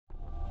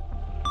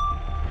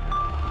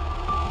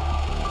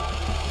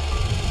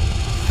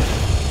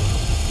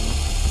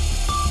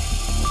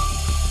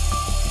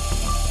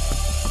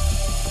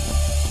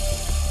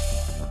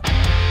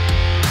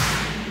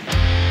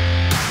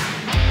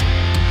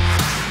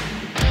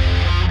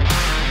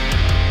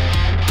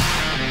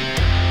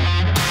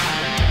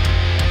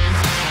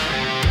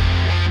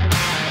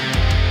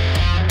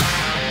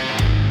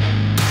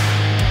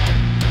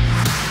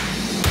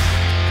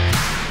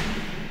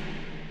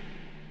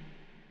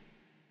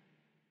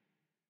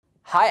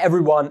Hi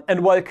everyone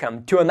and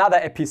welcome to another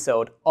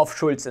episode of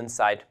SCHULZ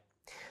INSIGHT.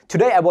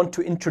 Today I want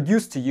to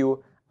introduce to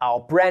you our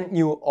brand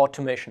new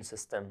automation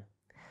system.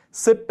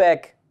 Sit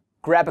back,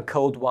 grab a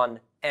cold one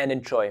and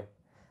enjoy.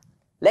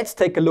 Let's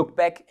take a look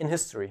back in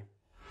history.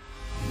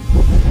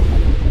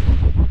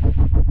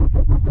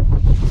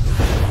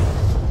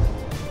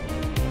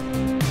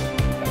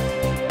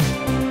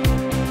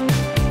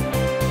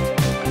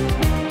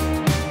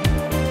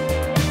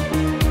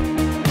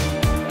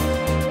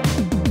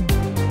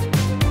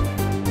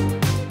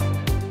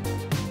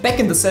 Back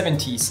in the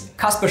 70s,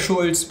 KASPAR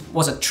SCHULZ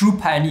was a true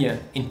pioneer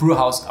in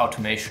brewhouse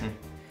automation.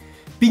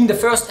 Being the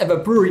first ever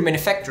brewery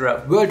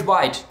manufacturer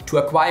worldwide to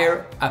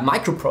acquire a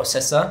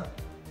microprocessor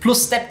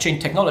plus step-chain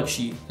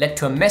technology led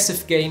to a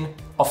massive gain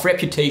of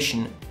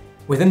reputation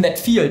within that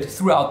field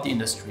throughout the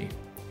industry.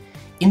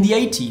 In the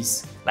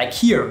 80s, like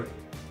here,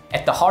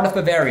 at the heart of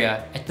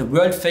Bavaria, at the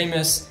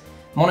world-famous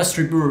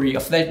monastery brewery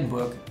of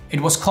WELTENBURG, it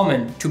was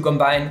common to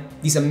combine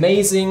these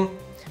amazing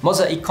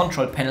mosaic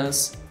control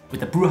panels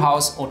with a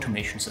brewhouse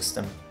automation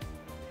system.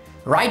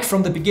 Right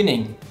from the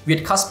beginning, we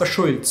at KASPAR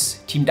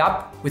SCHULZ teamed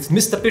up with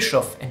Mr.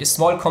 Bischoff and his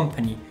small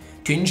company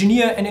to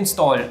engineer and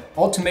install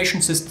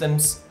automation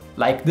systems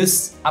like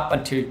this up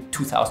until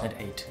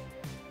 2008.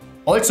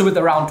 Also with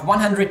around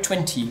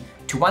 120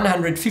 to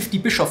 150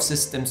 Bischoff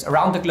systems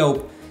around the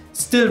globe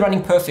still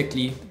running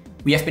perfectly,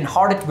 we have been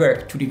hard at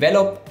work to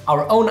develop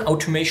our own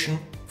automation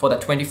for the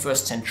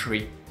 21st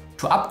century,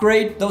 to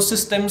upgrade those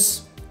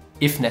systems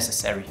if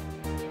necessary.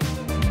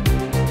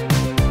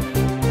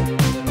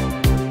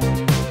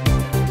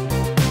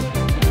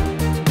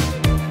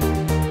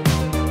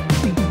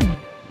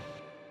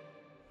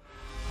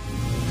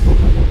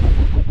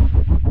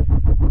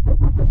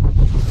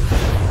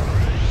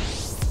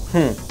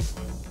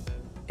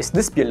 Is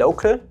this beer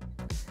local?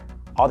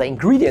 Are the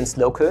ingredients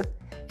local?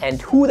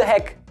 And who the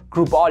heck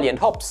grew barley and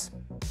hops?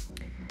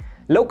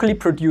 Locally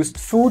produced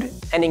food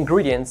and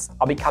ingredients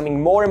are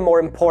becoming more and more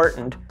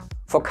important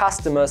for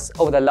customers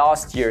over the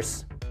last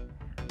years.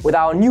 With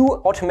our new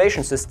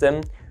automation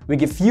system, we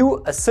give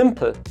you a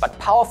simple but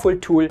powerful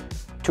tool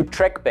to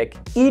track back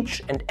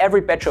each and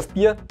every batch of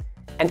beer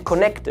and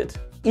connect it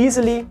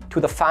easily to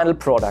the final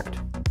product.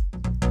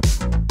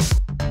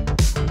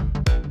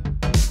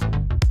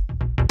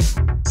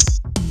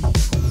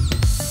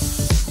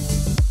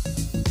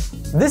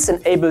 This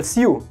enables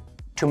you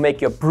to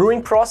make your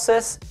brewing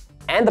process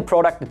and the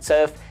product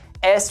itself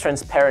as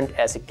transparent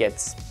as it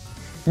gets,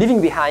 leaving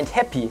behind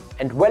happy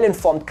and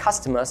well-informed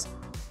customers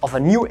of a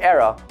new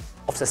era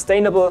of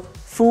sustainable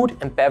food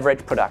and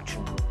beverage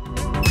production.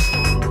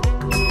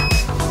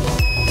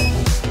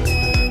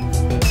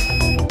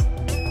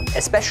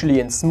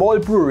 Especially in small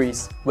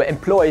breweries where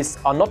employees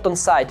are not on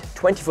site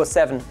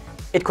 24/7,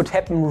 it could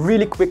happen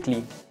really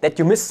quickly that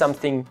you miss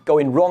something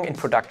going wrong in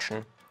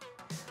production.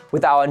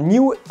 With our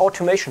new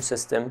automation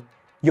system,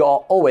 you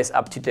are always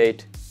up to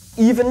date,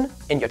 even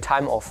in your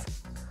time off.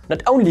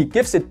 Not only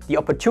gives it the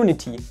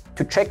opportunity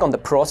to check on the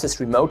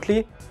process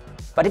remotely,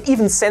 but it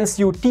even sends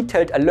you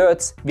detailed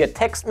alerts via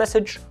text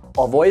message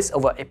or voice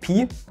over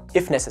IP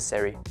if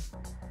necessary.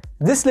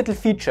 This little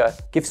feature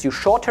gives you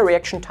shorter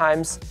reaction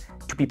times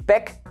to be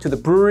back to the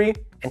brewery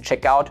and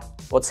check out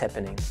what's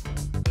happening.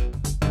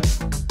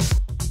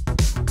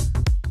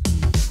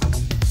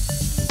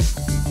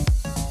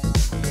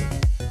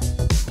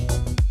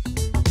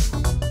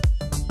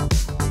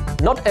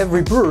 Not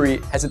every brewery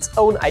has its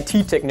own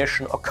IT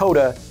technician or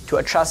coder to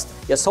adjust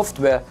your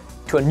software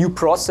to a new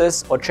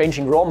process or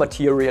changing raw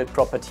material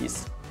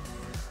properties.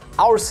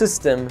 Our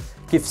system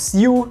gives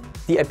you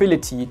the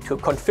ability to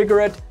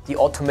configure the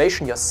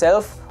automation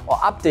yourself or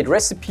update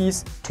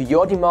recipes to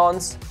your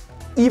demands,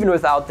 even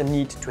without the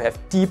need to have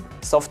deep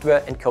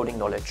software and coding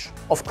knowledge.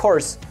 Of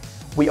course,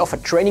 we offer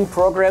training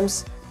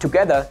programs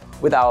together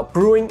with our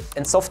brewing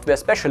and software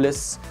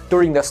specialists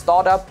during the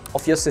startup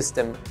of your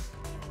system,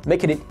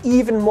 making it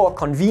even more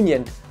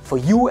convenient for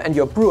you and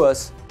your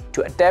brewers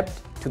to adapt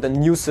to the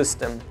new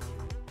system.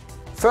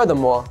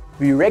 Furthermore,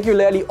 we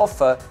regularly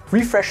offer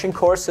refreshing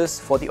courses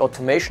for the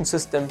automation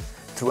system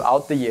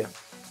throughout the year.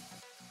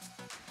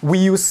 We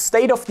use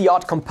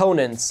state-of-the-art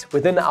components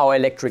within our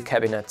electric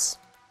cabinets.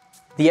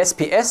 The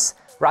SPS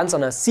runs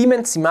on a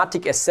Siemens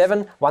Simatic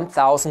S7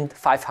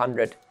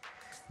 1500.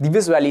 The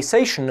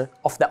visualization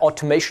of the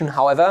automation,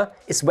 however,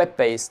 is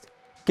web-based,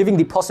 giving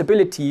the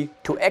possibility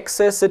to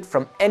access it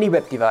from any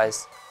web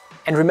device.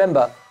 And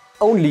remember,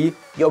 only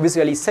your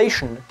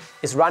visualization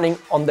is running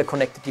on the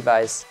connected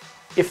device.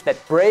 If that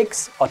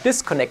breaks or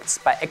disconnects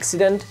by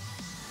accident,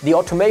 the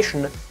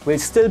automation will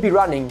still be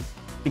running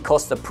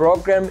because the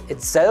program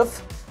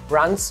itself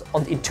runs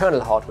on the internal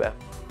hardware.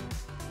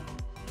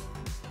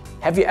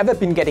 Have you ever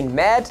been getting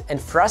mad and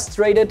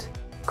frustrated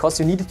because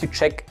you needed to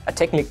check a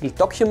technical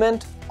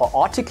document or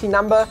article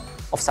number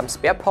of some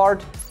spare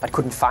part but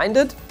couldn't find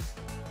it?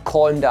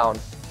 Calm down.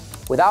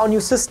 With our new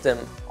system,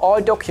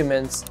 all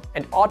documents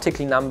and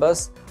article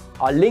numbers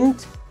are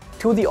linked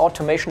to the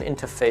automation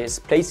interface,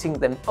 placing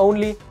them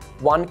only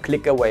one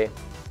click away.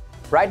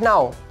 Right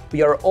now,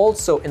 we are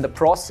also in the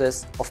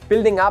process of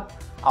building up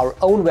our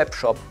own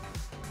webshop.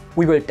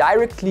 We will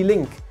directly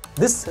link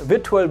this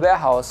virtual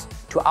warehouse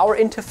to our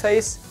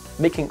interface,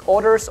 making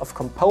orders of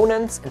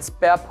components and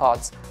spare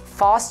parts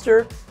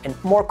faster and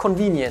more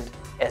convenient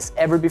as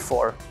ever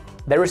before.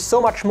 There is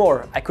so much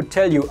more I could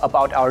tell you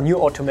about our new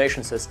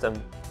automation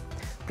system.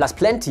 Plus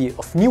plenty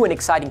of new and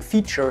exciting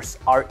features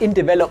are in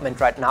development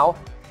right now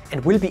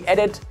and will be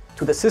added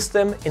to the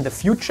system in the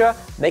future,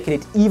 making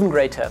it even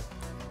greater.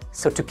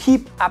 So to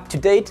keep up to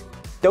date,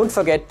 don't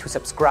forget to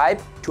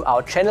subscribe to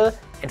our channel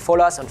and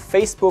follow us on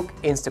Facebook,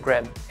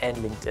 Instagram and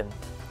LinkedIn.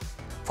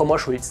 For more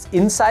SCHULZ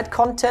Insight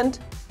content,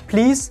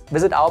 please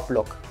visit our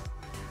blog.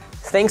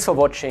 Thanks for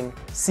watching,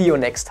 see you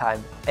next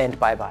time and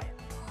bye bye.